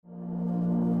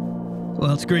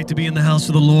Well, it's great to be in the house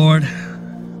of the Lord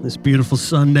this beautiful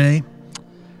Sunday.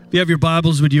 If you have your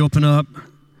Bibles, would you open up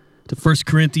to 1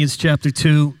 Corinthians chapter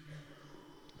 2?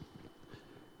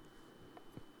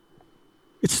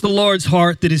 It's the Lord's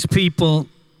heart that his people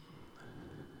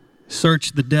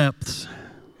search the depths,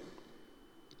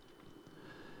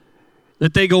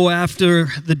 that they go after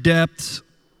the depths,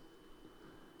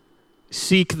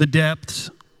 seek the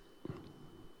depths,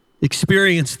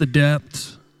 experience the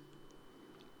depths,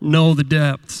 know the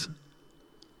depths,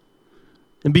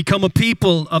 and become a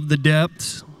people of the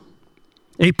depths,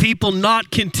 a people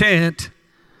not content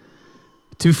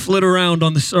to flit around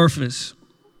on the surface.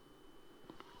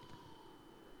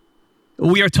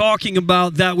 We are talking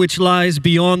about that which lies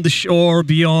beyond the shore,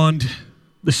 beyond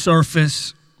the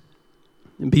surface,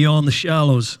 and beyond the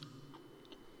shallows.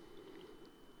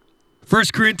 1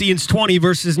 Corinthians 20,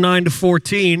 verses 9 to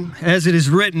 14, as it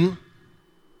is written,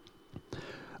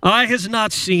 "Eye has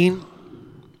not seen,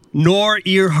 nor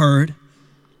ear heard,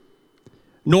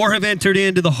 nor have entered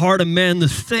into the heart of man the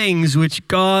things which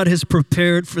God has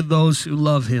prepared for those who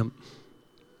love him.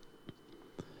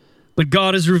 But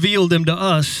God has revealed them to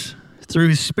us through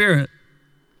his Spirit.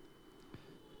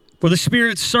 For the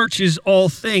Spirit searches all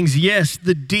things, yes,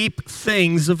 the deep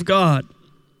things of God.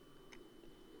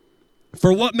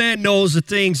 For what man knows the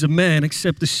things of man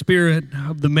except the spirit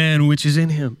of the man which is in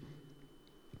him?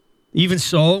 Even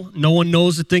so, no one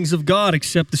knows the things of God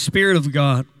except the Spirit of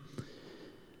God.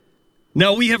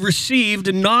 Now we have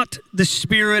received not the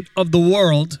spirit of the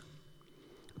world,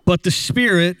 but the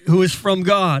Spirit who is from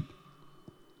God,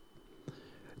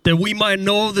 that we might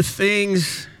know the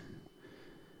things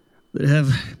that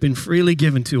have been freely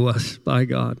given to us by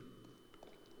God.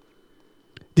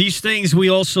 These things we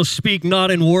also speak not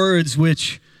in words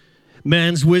which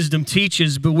man's wisdom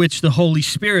teaches, but which the Holy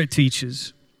Spirit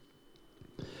teaches,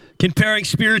 comparing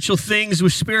spiritual things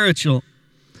with spiritual.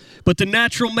 But the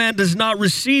natural man does not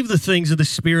receive the things of the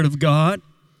Spirit of God,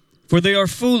 for they are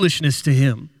foolishness to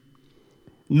him,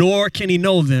 nor can he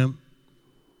know them,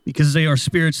 because they are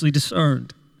spiritually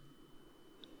discerned."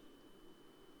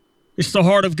 It's the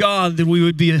heart of God that we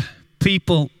would be a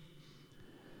people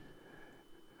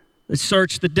that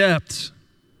search the depths,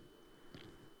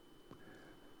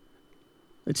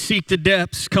 that seek the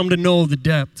depths, come to know the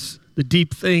depths, the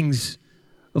deep things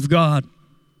of God.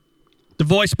 The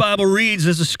Voice Bible reads,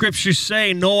 as the scriptures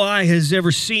say, "No eye has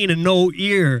ever seen and no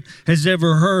ear has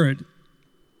ever heard,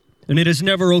 and it has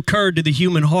never occurred to the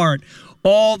human heart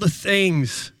all the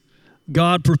things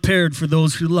God prepared for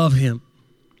those who love him."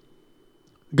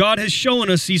 God has shown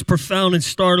us these profound and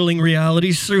startling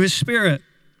realities through his Spirit.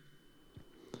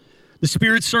 The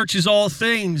Spirit searches all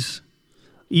things,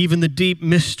 even the deep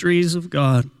mysteries of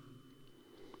God.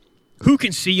 Who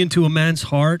can see into a man's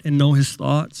heart and know his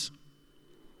thoughts?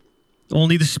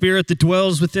 Only the Spirit that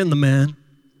dwells within the man.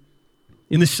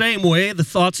 In the same way, the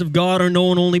thoughts of God are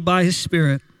known only by his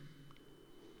Spirit.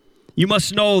 You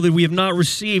must know that we have not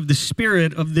received the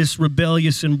spirit of this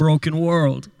rebellious and broken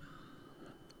world,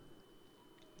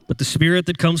 but the Spirit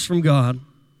that comes from God,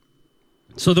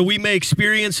 so that we may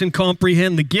experience and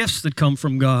comprehend the gifts that come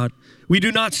from God. We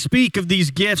do not speak of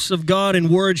these gifts of God in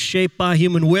words shaped by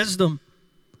human wisdom.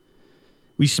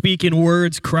 We speak in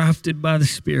words crafted by the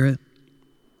Spirit,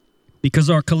 because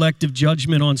our collective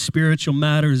judgment on spiritual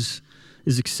matters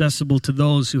is accessible to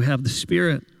those who have the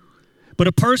Spirit. But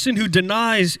a person who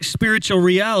denies spiritual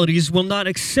realities will not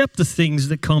accept the things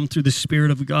that come through the Spirit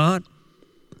of God.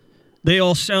 They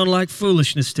all sound like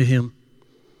foolishness to him,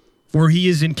 for he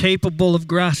is incapable of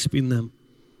grasping them,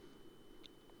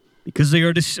 because they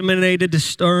are disseminated,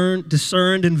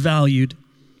 discerned, and valued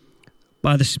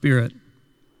by the Spirit.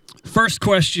 First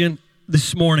question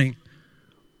this morning: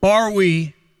 are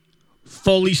we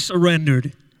fully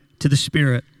surrendered to the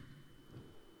Spirit?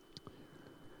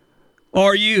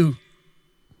 Are you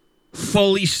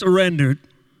fully surrendered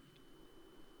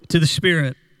to the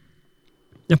Spirit?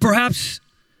 And perhaps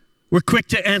we're quick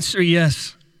to answer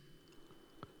yes.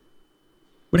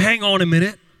 But hang on a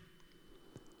minute.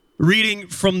 Reading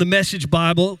from the Message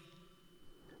Bible,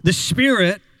 the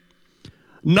Spirit,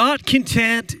 not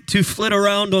content to flit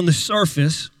around on the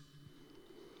surface,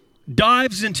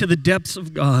 dives into the depths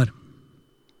of God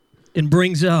and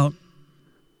brings out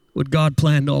what God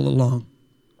planned all along.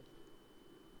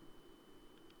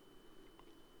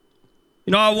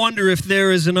 You know, I wonder if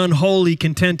there is an unholy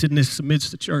contentedness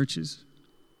amidst the churches.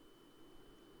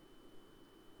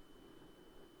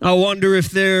 I wonder if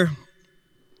there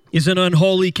is an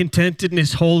unholy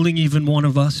contentedness holding even one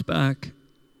of us back.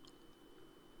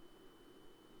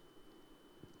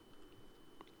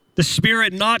 The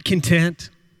Spirit not content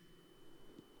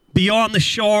beyond the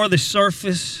shore, the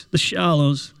surface, the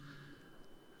shallows,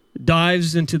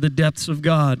 dives into the depths of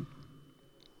God.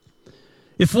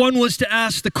 If one was to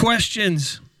ask the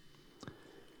questions,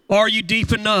 are you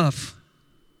deep enough?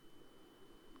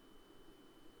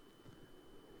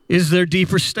 Is there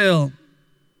deeper still?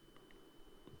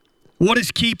 What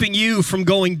is keeping you from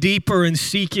going deeper and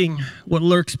seeking what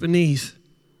lurks beneath?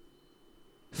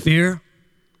 Fear?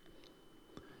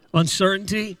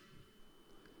 Uncertainty?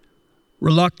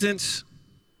 Reluctance?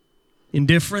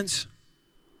 Indifference?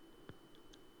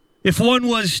 If one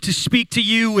was to speak to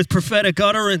you with prophetic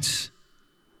utterance,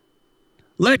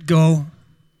 let go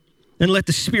and let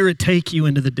the Spirit take you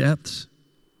into the depths.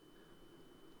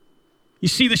 You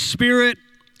see, the Spirit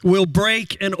will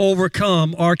break and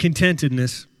overcome our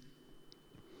contentedness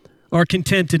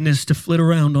to flit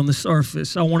around on the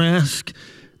surface. I want to ask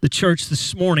the church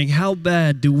this morning, how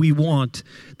bad do we want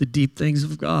the deep things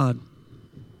of God?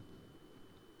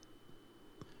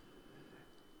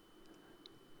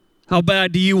 How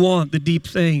bad do you want the deep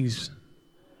things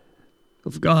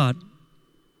of God?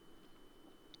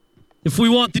 If we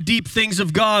want the deep things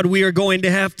of God, we are going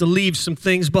to have to leave some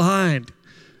things behind.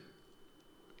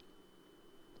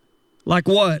 Like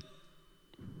what?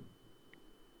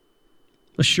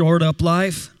 A shored up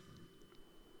life?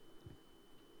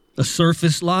 A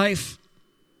surface life?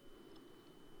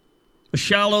 A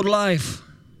shallow life?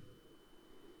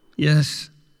 Yes,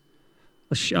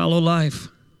 a shallow life.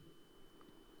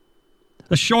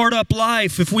 A shored up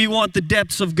life. If we want the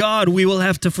depths of God, we will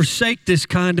have to forsake this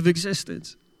kind of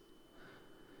existence.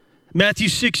 Matthew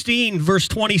 16, verse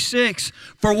 26,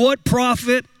 for what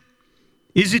profit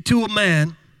is it to a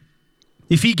man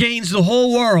if he gains the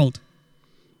whole world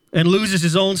and loses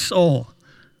his own soul?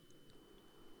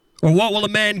 Or what will a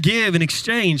man give in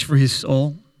exchange for his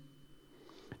soul?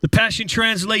 The Passion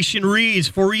Translation reads,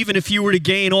 for even if you were to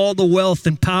gain all the wealth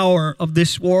and power of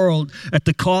this world at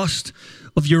the cost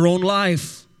of your own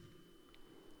life,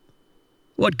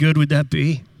 what good would that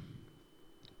be?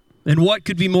 And what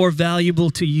could be more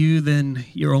valuable to you than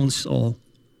your own soul?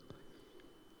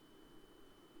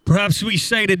 Perhaps we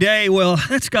say today, well,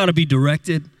 that's got to be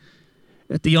directed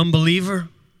at the unbeliever.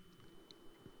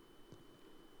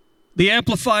 The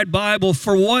Amplified Bible,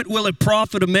 for what will it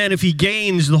profit a man if he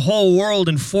gains the whole world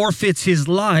and forfeits his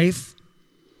life,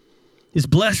 his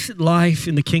blessed life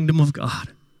in the kingdom of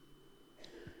God?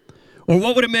 Or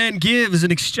what would a man give as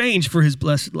an exchange for his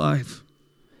blessed life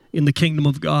in the kingdom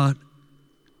of God?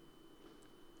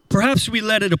 Perhaps we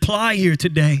let it apply here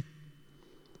today.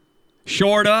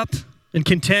 Shored up and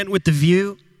content with the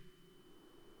view,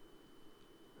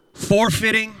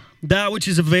 forfeiting that which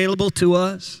is available to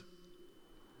us,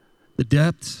 the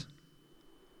depths.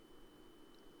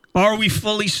 Are we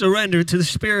fully surrendered to the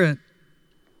Spirit?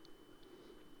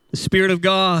 The Spirit of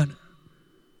God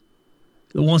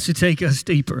that wants to take us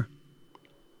deeper.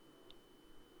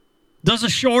 Does a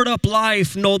shored up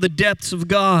life know the depths of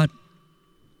God?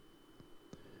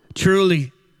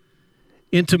 Truly,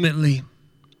 intimately.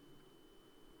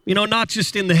 You know, not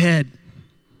just in the head.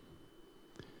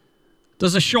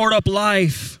 Does a shored up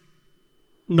life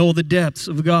know the depths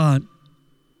of God?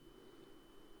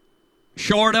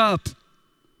 Shored up.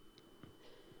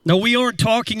 Now, we aren't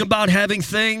talking about having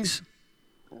things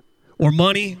or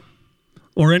money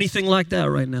or anything like that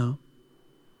right now.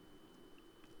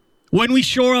 When we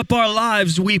shore up our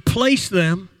lives, we place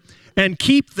them and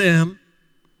keep them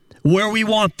where we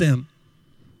want them.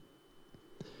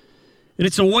 And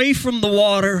it's away from the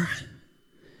water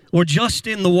or just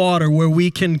in the water where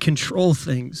we can control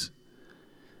things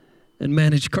and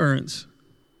manage currents.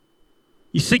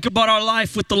 You think about our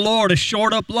life with the Lord, a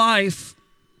shored up life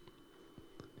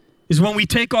is when we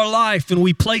take our life and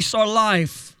we place our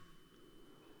life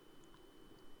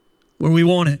where we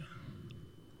want it.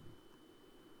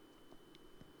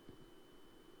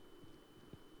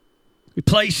 We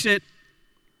place it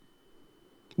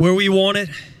where we want it,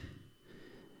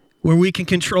 where we can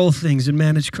control things and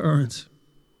manage currents.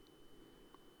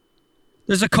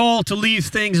 There's a call to leave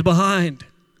things behind,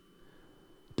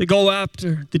 to go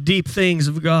after the deep things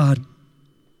of God.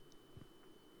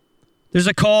 There's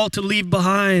a call to leave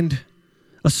behind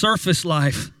a surface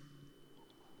life.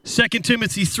 2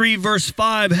 Timothy 3 verse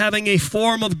 5, having a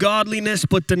form of godliness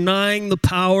but denying the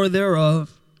power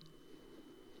thereof.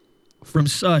 From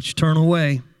such turn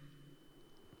away.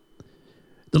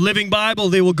 The Living Bible,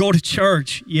 they will go to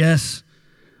church, yes,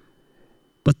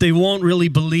 but they won't really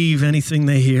believe anything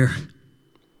they hear.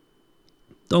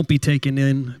 Don't be taken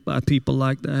in by people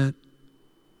like that.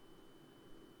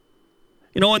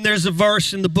 And there's a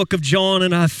verse in the book of John,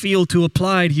 and I feel to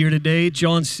apply it here today,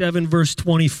 John 7, verse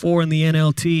 24 in the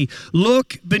NLT.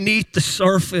 Look beneath the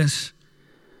surface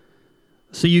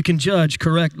so you can judge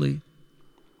correctly.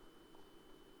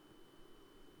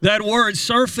 That word,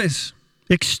 surface,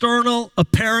 external,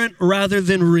 apparent rather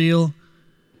than real,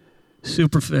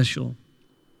 superficial.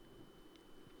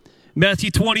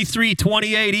 Matthew 23,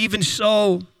 28, even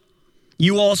so,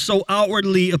 you also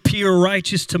outwardly appear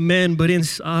righteous to men, but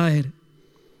inside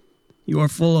you are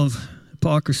full of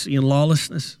hypocrisy and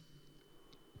lawlessness.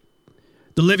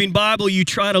 The Living Bible, you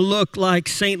try to look like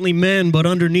saintly men, but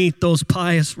underneath those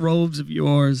pious robes of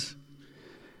yours,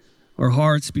 our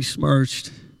hearts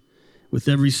besmirched with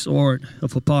every sort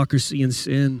of hypocrisy and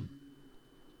sin.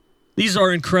 These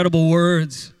are incredible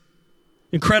words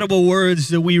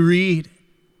that we read.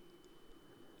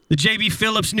 The J.B.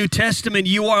 Phillips New Testament,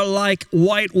 you are like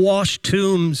whitewashed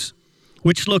tombs,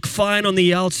 which look fine on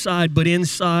the outside, but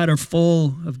inside are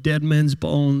full of dead men's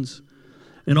bones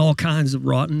and all kinds of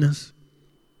rottenness.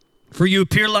 For you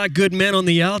appear like good men on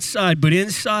the outside, but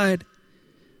inside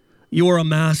you are a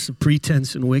mass of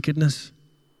pretense and wickedness.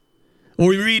 Or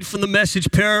we read from the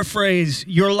Message paraphrase,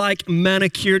 you're like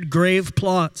manicured grave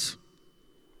plots,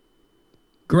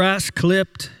 grass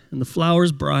clipped and the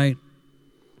flowers bright,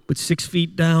 but 6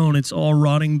 feet down it's all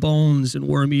rotting bones and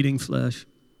worm-eating flesh.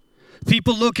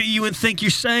 People look at you and think you're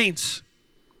saints,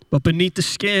 but beneath the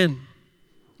skin,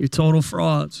 you're total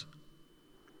frauds.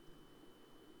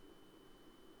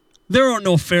 There are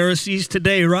no Pharisees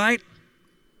today, right?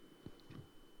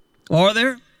 Are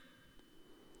there?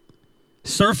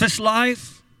 Surface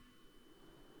life?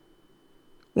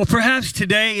 Well, perhaps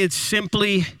today it's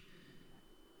simply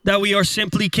that we are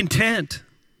simply content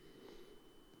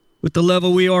with the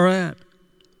level we are at.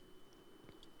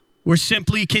 We're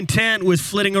simply content with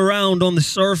flitting around on the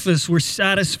surface. We're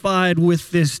satisfied with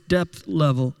this depth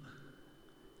level,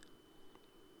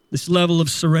 this level of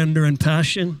surrender and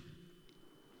passion,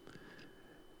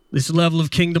 this level of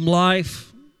kingdom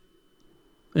life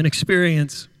and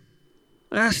experience.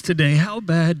 I ask today, how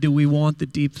bad do we want the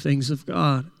deep things of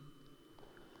God?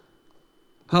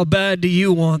 How bad do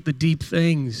you want the deep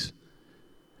things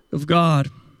of God?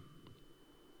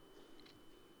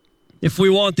 If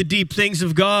we want the deep things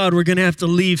of God, we're going to have to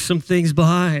leave some things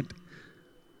behind.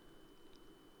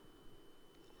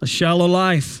 A shallow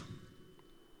life.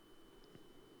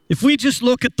 If we just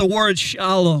look at the word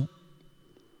shallow,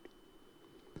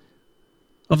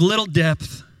 of little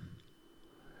depth,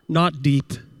 not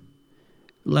deep,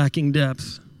 lacking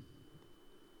depth.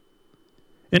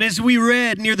 And as we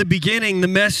read near the beginning, the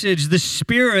message, the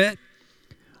Spirit,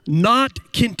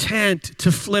 not content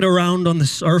to flit around on the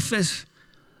surface,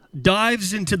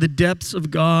 dives into the depths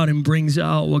of God and brings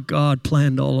out what God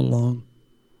planned all along.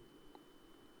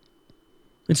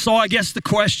 And so I guess the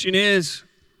question is,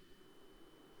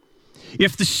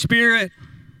 if the Spirit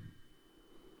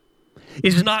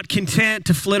is not content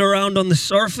to flit around on the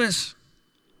surface,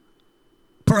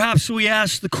 perhaps we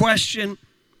ask the question,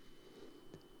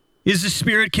 is the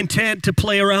Spirit content to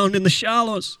play around in the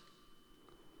shallows?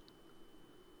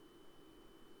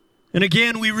 And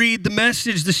again, we read the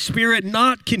message, the Spirit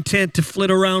not content to flit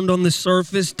around on the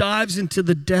surface, dives into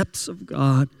the depths of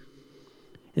God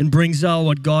and brings out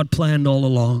what God planned all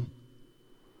along.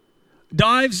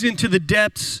 Dives into the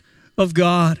depths of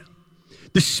God.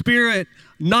 The Spirit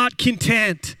not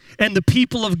content, and the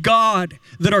people of God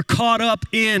that are caught up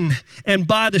in and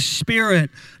by the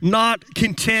Spirit, not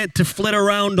content to flit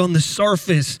around on the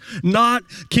surface, not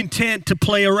content to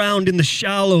play around in the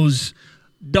shallows,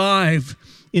 dive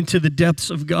into the depths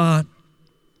of God.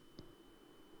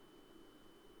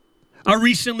 I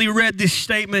recently read this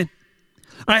statement,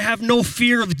 I have no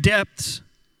fear of depths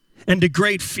and a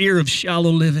great fear of shallow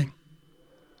living.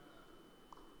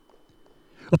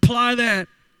 Apply that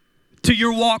to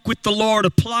your walk with the Lord.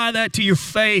 Apply that to your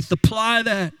faith. Apply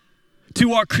that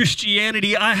to our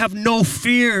Christianity. I have no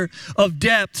fear of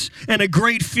depths and a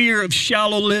great fear of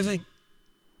shallow living.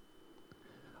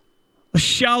 A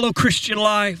shallow Christian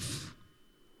life.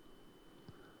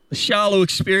 A shallow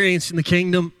experience in the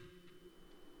kingdom.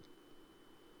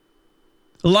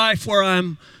 A life where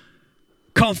I'm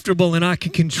comfortable and I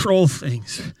can control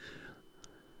things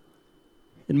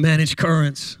and manage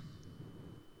currents.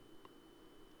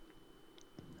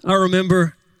 I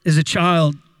remember as a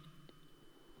child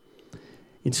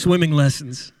in swimming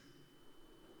lessons,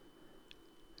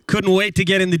 couldn't wait to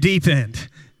get in the deep end.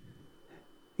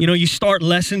 You know, you start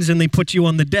lessons and they put you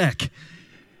on the deck.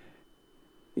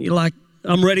 You're like,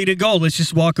 I'm ready to go. Let's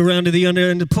just walk around to the under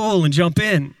end of the pool and jump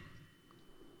in.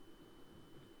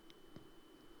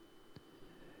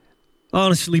 I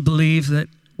honestly believe that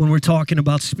when we're talking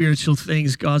about spiritual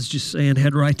things, God's just saying,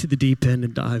 head right to the deep end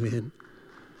and dive in.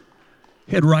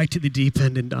 Head right to the deep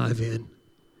end and dive in.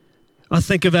 I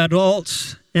think of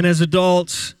adults, and as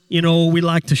adults, you know, we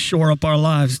like to shore up our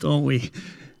lives, don't we?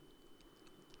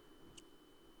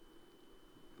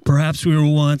 Perhaps we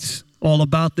were once all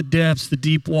about the depths, the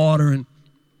deep water, and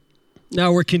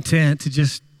now we're content to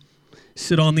just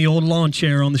sit on the old lawn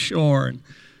chair on the shore and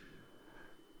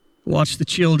watch the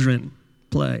children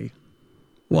play.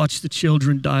 Watch the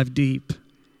children dive deep.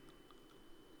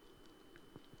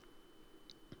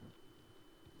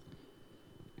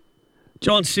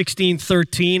 John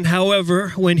 16:13,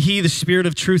 however, when he, the Spirit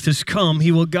of truth, has come,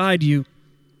 he will guide you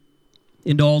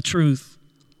into all truth.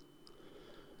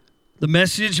 The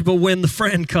message, but when the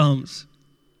friend comes.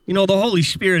 You know, the Holy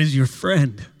Spirit is your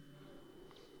friend.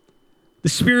 The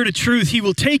Spirit of truth, he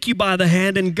will take you by the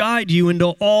hand and guide you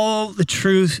into all the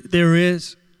truth there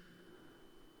is.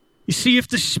 You see, if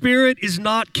the Spirit is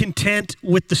not content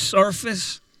with the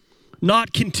surface,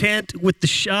 not content with the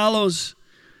shallows,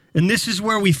 and this is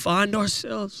where we find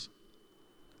ourselves,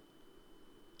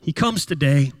 he comes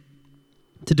today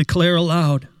to declare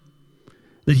aloud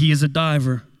that he is a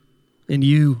diver, and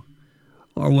you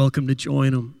are welcome to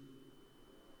join him.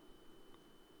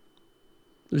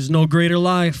 There's no greater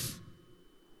life.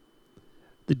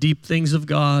 The deep things of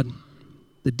God,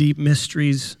 the deep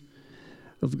mysteries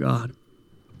of God.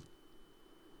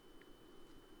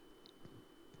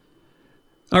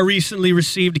 I recently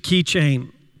received a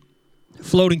keychain, a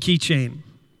floating keychain,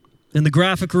 and the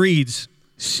graphic reads,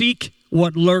 "Seek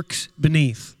what lurks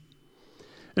beneath."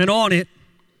 And on it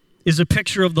is a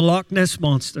picture of the Loch Ness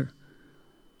Monster,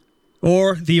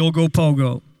 or the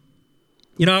Ogopogo.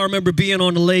 You know, I remember being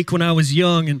on the lake when I was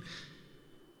young and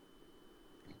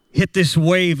hit this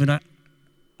wave, and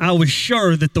I was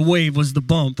sure that the wave was the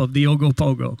bump of the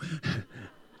Ogopogo.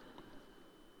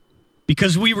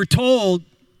 Because we were told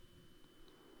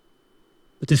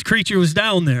that this creature was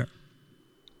down there.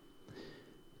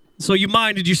 So you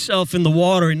minded yourself in the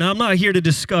water. And I'm not here to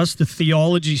discuss the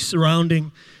theology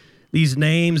surrounding these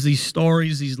names, these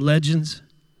stories, these legends.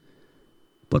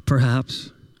 But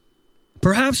perhaps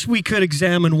we could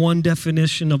examine one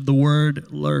definition of the word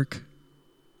lurk.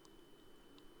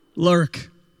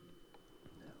 Lurk,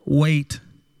 wait,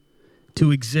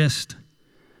 to exist,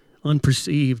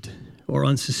 unperceived or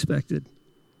unsuspected,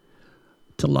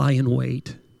 to lie in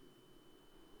wait.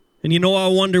 And you know, I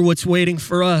wonder what's waiting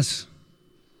for us,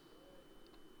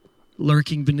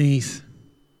 lurking beneath.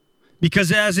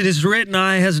 Because as it is written,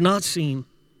 eye has not seen,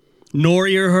 nor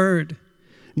ear heard,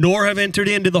 nor have entered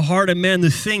into the heart of man the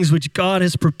things which God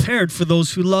has prepared for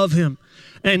those who love him.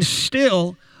 And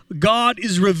still, God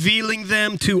is revealing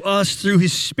them to us through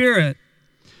his Spirit.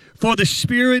 For the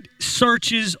Spirit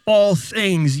searches all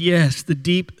things, yes, the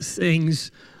deep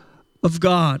things of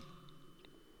God.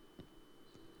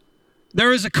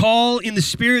 There is a call in the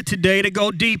Spirit today to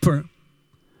go deeper,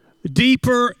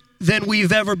 deeper than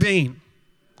we've ever been.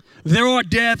 There are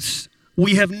depths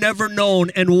we have never known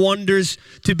and wonders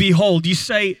to behold. You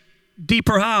say,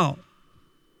 deeper how?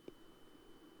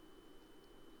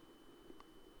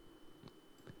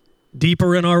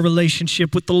 Deeper in our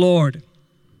relationship with the Lord.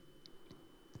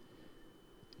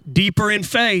 Deeper in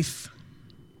faith.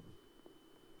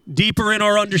 Deeper in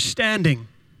our understanding.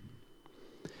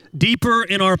 Deeper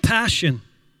in our passion.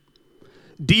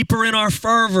 Deeper in our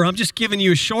fervor. I'm just giving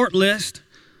you a short list.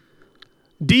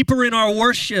 Deeper in our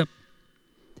worship.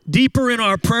 Deeper in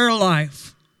our prayer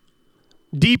life.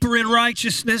 Deeper in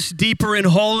righteousness, deeper in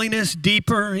holiness,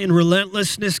 deeper in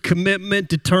relentlessness, commitment,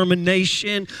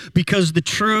 determination, because the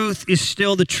truth is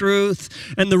still the truth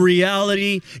and the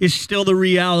reality is still the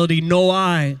reality. No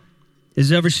eye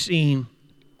has ever seen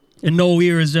and no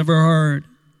ear has ever heard.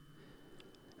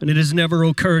 And it has never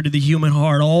occurred to the human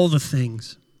heart all the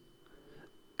things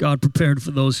God prepared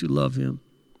for those who love him.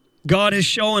 God has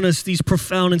shown us these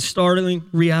profound and startling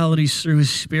realities through his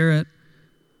Spirit.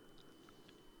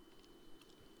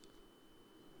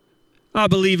 I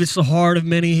believe it's the heart of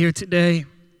many here today.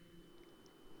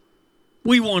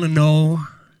 We want to know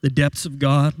the depths of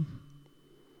God.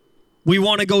 We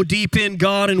want to go deep in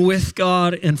God and with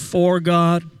God and for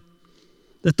God.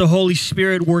 That the Holy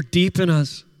Spirit work deep in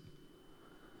us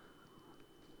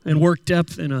and work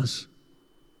depth in us.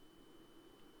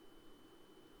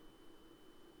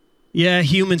 Yeah,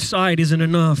 human sight isn't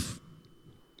enough.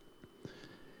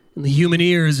 And the human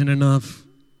ear isn't enough.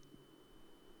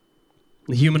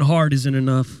 The human heart isn't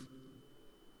enough.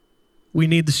 We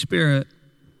need the Spirit.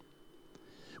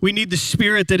 We need the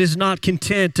Spirit that is not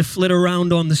content to flit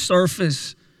around on the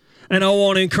surface And I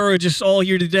want to encourage us all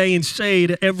here today and say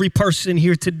to every person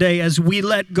here today, as we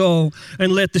let go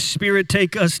and let the Spirit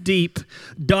take us deep,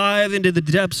 dive into the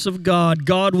depths of God,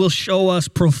 God will show us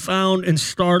profound and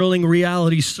startling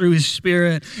realities through His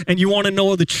Spirit. And you want to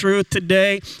know the truth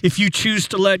today? If you choose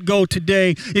to let go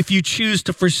today, if you choose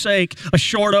to forsake a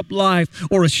short up life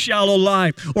or a shallow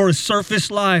life or a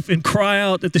surface life and cry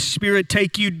out that the Spirit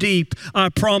take you deep, I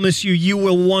promise you, you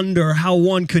will wonder how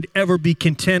one could ever be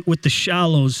content with the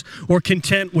shallows, or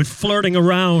content with flirting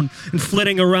around and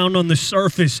flitting around on the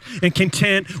surface, and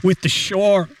content with the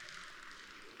shore.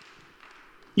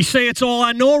 You say, it's all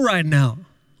I know right now.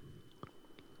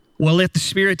 Well, let the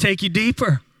Spirit take you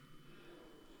deeper.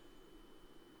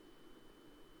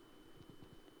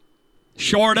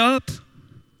 Short up,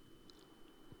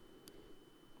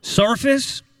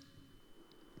 surface,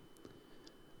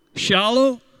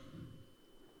 shallow.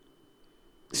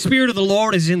 The Spirit of the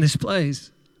Lord is in this place.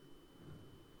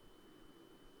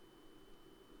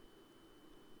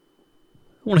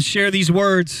 I want to share these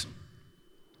words.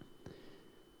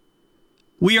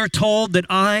 We are told that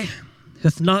eye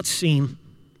hath not seen,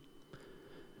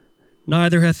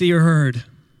 neither hath ear heard,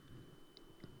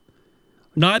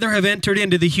 neither have entered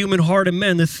into the human heart of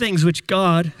men the things which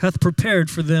God hath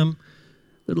prepared for them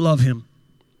that love Him.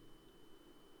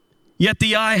 Yet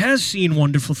the eye has seen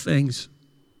wonderful things.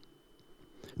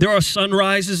 There are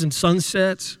sunrises and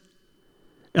sunsets,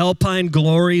 alpine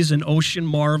glories and ocean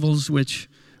marvels which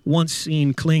once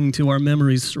seen cling to our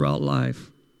memories throughout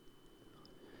life.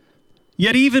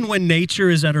 Yet even when nature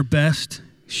is at her best,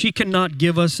 she cannot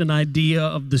give us an idea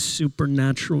of the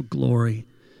supernatural glory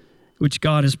which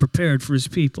God has prepared for His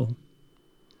people.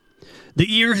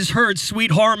 The ear has heard sweet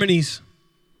harmonies.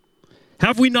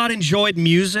 Have we not enjoyed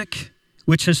music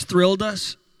which has thrilled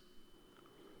us?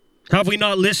 Have we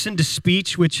not listened to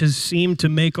speech which has seemed to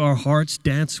make our hearts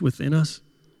dance within us?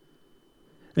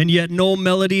 And yet no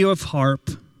melody of harp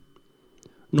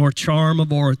nor charm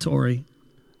of oratory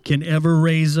can ever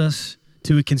raise us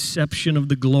to a conception of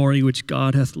the glory which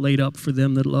God hath laid up for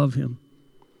them that love Him.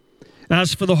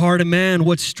 As for the heart of man,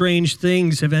 what strange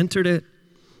things have entered it.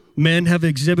 Men have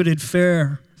exhibited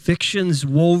fair fictions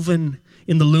woven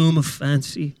in the loom of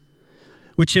fancy,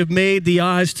 which have made the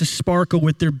eyes to sparkle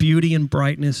with their beauty and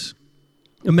brightness.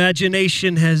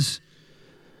 Imagination has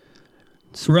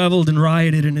reveled and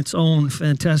rioted in its own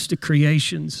fantastic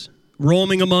creations,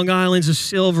 roaming among islands of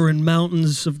silver and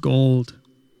mountains of gold,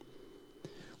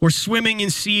 or swimming in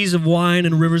seas of wine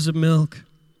and rivers of milk.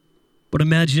 But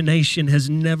imagination has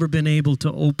never been able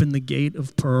to open the gate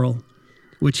of pearl,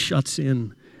 which shuts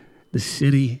in the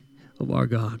city of our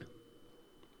God.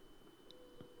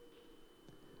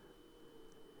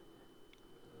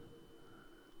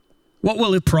 What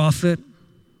will it profit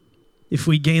if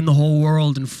we gain the whole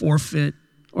world and forfeit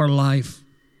our life?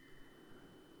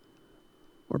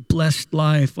 Our blessed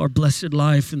life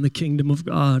in the kingdom of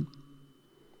God?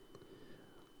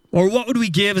 Or what would we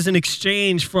give as an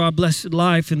exchange for our blessed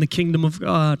life in the kingdom of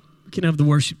God? We can have the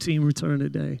worship team return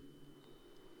today.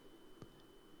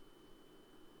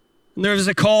 And there is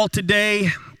a call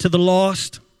today to the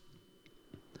lost,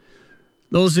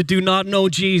 those that do not know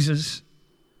Jesus.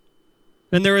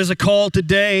 And there is a call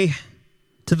today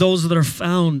to those that are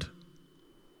found,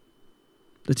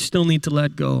 that still need to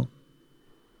let go.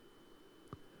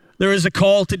 There is a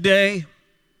call today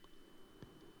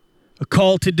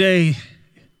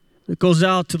that goes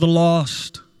out to the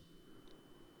lost.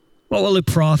 What will it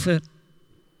profit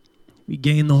if you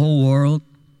gain the whole world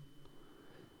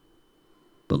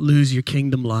but lose your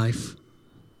kingdom life?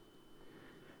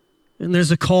 And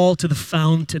there's a call to the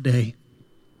found today.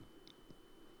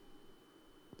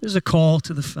 There's a call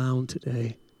to the found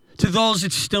today. To those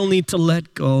that still need to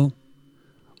let go.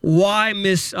 Why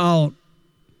miss out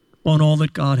on all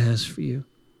that God has for you?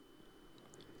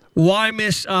 Why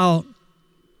miss out?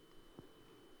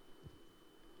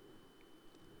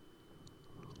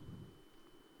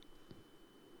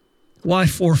 Why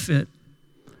forfeit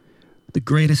the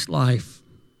greatest life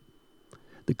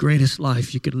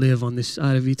you could live on this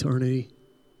side of eternity?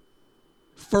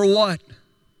 For what?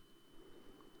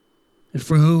 And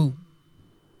for who?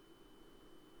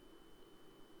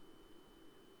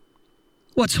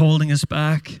 What's holding us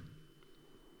back?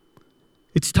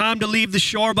 It's time to leave the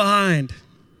shore behind.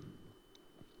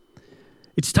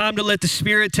 It's time to let the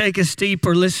Spirit take us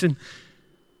deeper. Listen,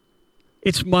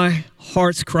 it's my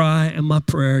heart's cry and my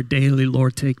prayer daily,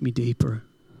 Lord, take me deeper.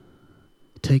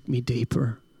 Take me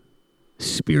deeper.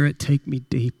 Spirit, take me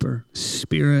deeper.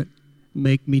 Spirit,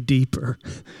 make me deeper.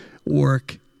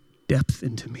 Work depth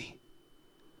into me.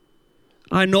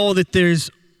 I know that there's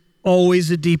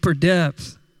always a deeper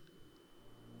depth.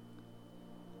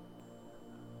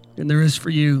 And there is for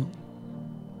you.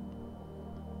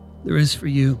 There is for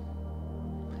you.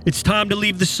 It's time to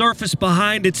leave the surface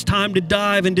behind. It's time to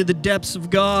dive into the depths of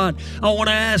God. I want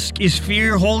to ask, is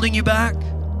fear holding you back?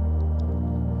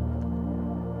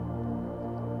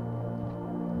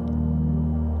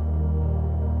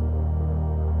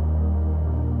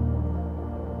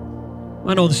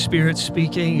 I know the Spirit's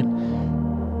speaking, and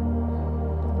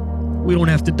we don't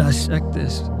have to dissect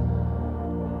this.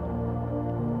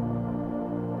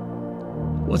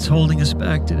 What's holding us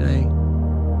back today?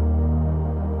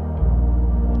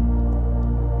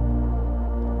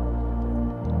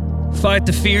 Fight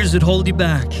the fears that hold you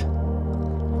back.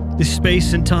 This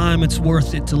space and time, it's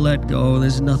worth it to let go.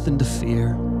 There's nothing to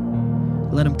fear.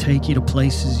 Let Him take you to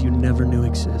places you never knew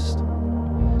exist.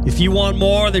 If you want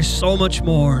more, there's so much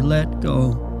more. Let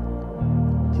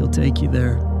go. He'll take you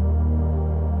there.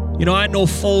 You know, I know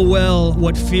full well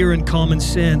what fear and common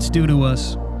sense do to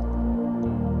us.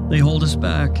 They hold us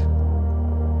back.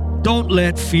 Don't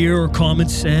let fear or common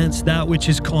sense, that which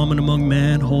is common among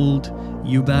men, hold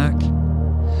you back.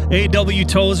 A.W.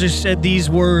 Tozer said these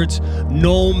words,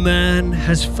 "No man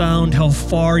has found how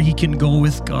far he can go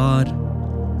with God,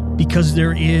 because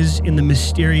there is in the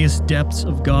mysterious depths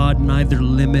of God neither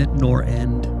limit nor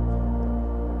end."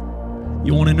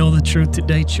 You want to know the truth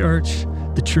today, church?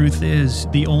 The truth is,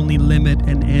 the only limit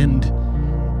and end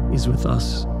is with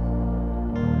us.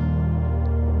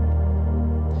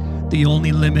 The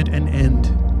only limit and end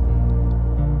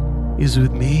is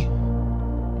with me.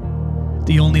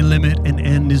 The only limit and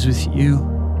end is with you.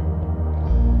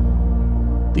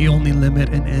 The only limit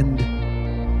and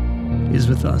end is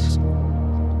with us.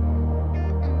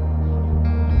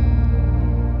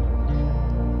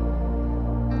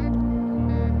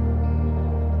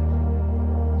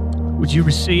 Would you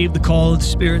receive the call of the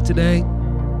Spirit today?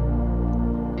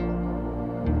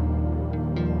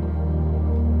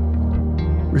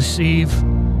 Receive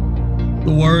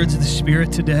the words of the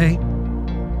Spirit today.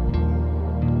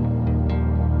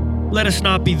 Let us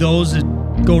not be those that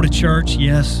go to church,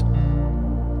 yes,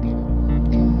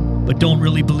 but don't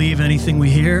really believe anything we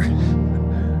hear.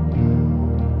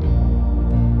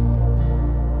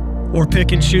 Or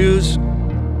pick and choose.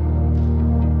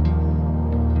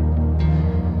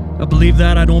 I believe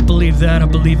that, I don't believe that, I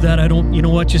believe that, I don't. You know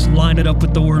what? Just line it up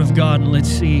with the Word of God and let's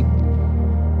see.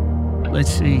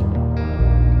 Let's see.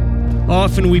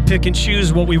 Often we pick and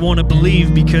choose what we want to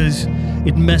believe because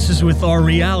it messes with our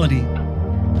reality.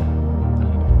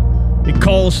 It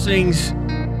calls things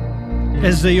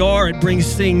as they are. It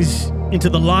brings things into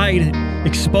the light. It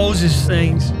exposes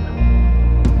things.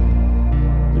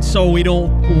 And so we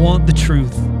don't want the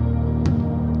truth.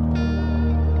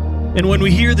 And when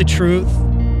we hear the truth,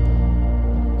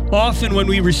 often when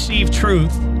we receive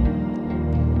truth,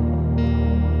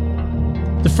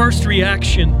 the first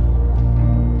reaction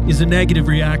is a negative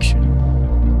reaction.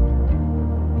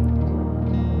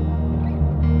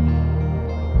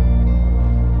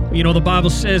 You know, the Bible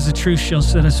says the truth shall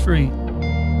set us free.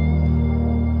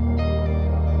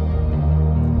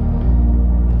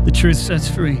 The truth sets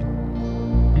free.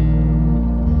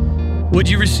 Would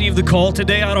you receive the call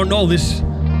today? I don't know. This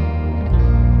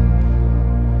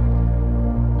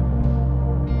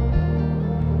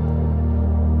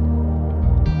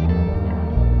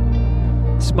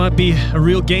might be a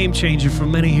real game changer for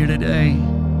many here today,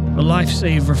 a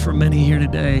lifesaver for many here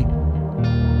today.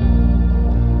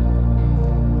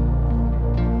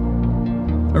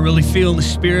 I really feel in the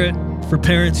Spirit for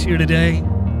parents here today.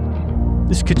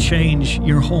 This could change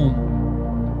your home.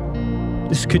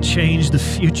 This could change the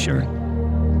future.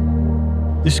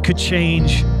 This could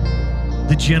change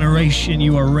the generation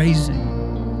you are raising.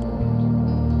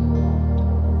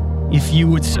 If you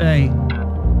would say,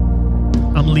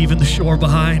 I'm leaving the shore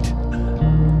behind.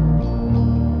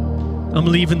 I'm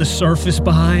leaving the surface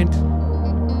behind.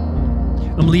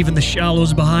 I'm leaving the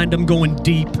shallows behind. I'm going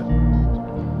deep.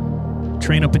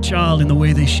 Train up a child in the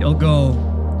way they shall go.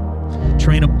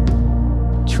 Train up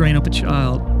a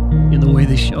child in the way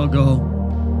they shall go.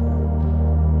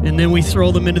 And then we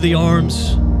throw them into the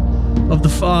arms of the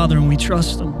Father and we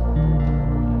trust them.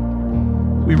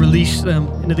 We release them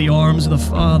into the arms of the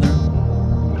Father.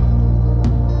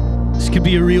 This could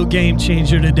be a real game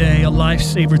changer today, a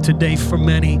lifesaver today for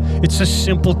many. It's a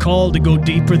simple call to go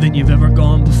deeper than you've ever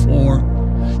gone before.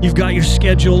 You've got your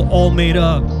schedule all made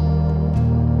up.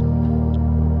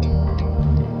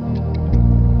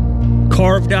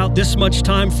 Carved out this much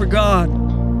time for God.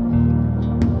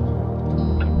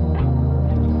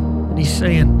 And He's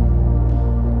saying,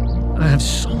 I have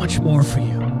so much more for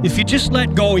you. If you just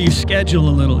let go of your schedule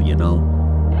a little, you know.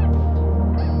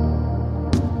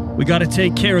 We got to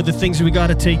take care of the things we got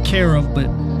to take care of, but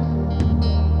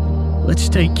Let's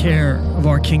take care of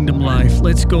our kingdom life.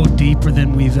 Let's go deeper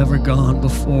than we've ever gone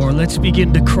before. Let's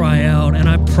begin to cry out. And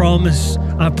I promise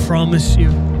you,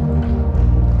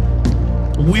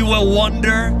 we will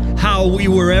wonder how we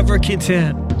were ever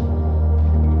content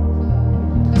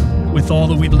with all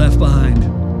that we've left behind.